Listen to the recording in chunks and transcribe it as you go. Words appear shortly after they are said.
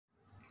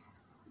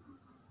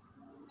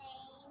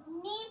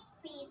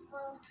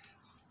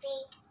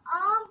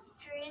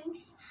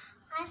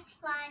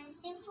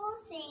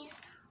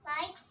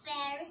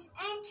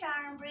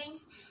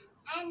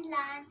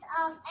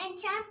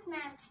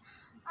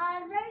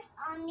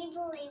only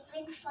believe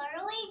in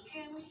faraway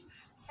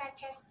dreams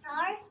such as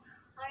stars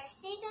or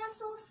sea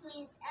castles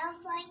with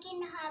elf-like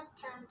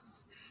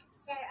inhabitants.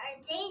 There are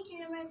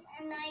daydreamers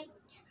and night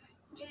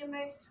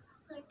dreamers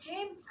who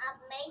dream up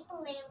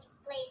make-believe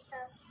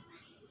places.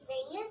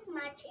 They use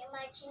much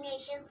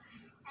imagination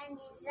and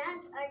in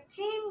that are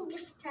dream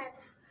gifted.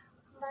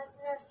 But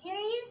the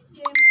serious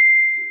dreamers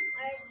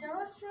are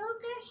those who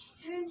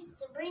catch dreams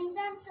to bring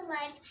them to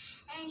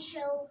life and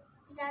show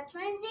that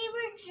when they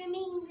were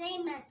dreaming they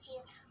meant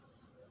it.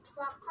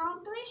 To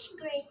accomplish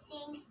great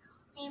things,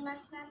 we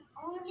must not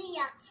only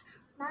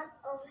act, but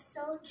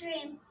also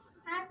dream.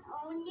 Not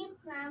only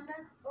plan,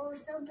 but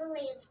also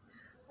believe.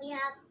 We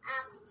have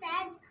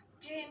acted,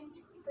 dreamed,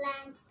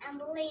 planned, and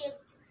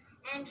believed.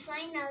 And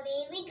finally,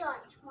 we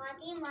got what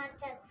we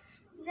wanted.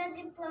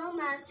 The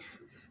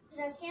diplomas,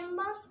 the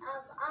symbols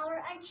of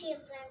our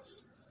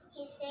achievements.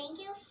 We thank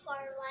you for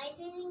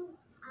widening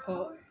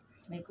our...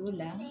 May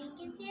kulang. Thank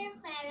you, dear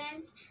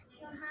parents.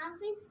 You have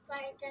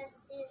inspired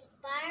us to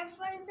aspire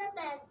for the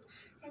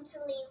best and to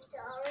live to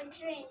our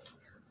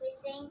dreams. We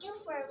thank you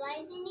for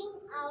widening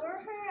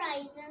our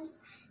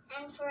horizons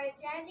and for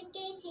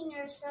dedicating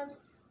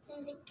yourselves to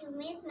the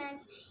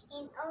commitment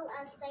in all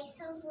aspects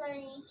of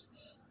learning.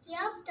 You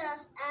have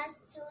taught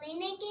us to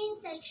lean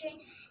against a tree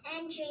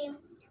and dream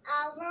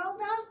a world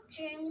of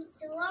dreams,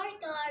 to work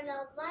hard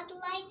of what we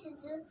like to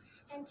do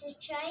and to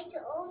try to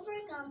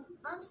overcome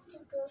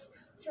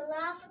obstacles, to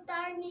laugh at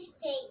our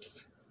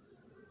mistakes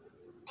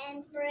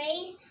and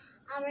praise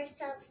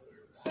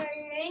ourselves for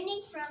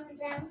learning from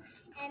them,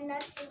 and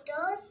as we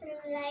go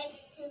through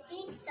life to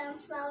pick some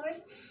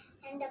flowers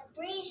and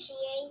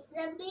appreciate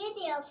the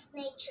beauty of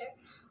nature.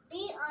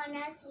 Be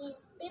honest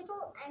with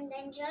people and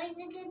enjoy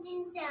the good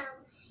in them.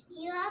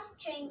 You have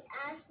trained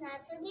us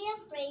not to be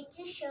afraid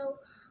to show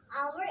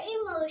our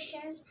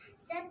emotions,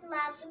 that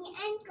laughing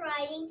and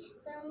crying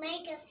will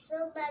make us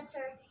feel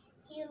better.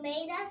 You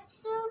made us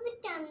feel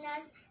the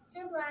calmness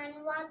to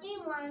plan what we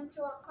want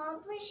to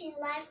accomplish in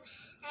life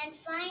and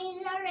find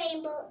the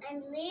rainbow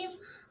and live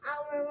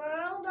our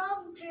world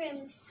of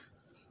dreams.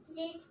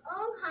 This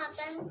all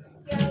happened.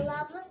 Your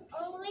love has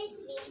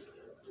always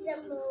been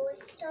the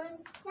most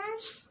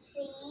constant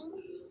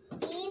thing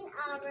in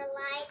our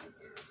lives,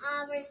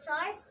 our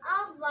source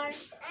of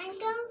warmth and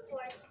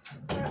comfort.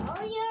 For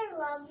all your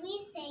love, we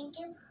thank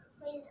you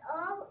with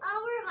all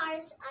our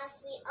hearts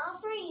as we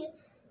offer you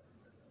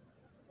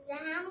the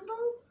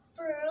humble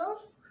proof,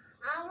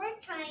 our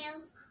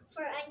triumph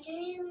for a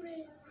dream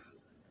realized.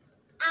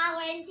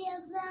 Our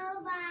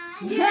diploma!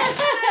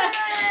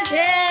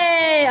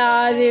 Yay!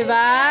 O,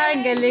 diba? Ang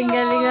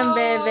galing-galing ng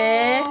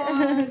bebe.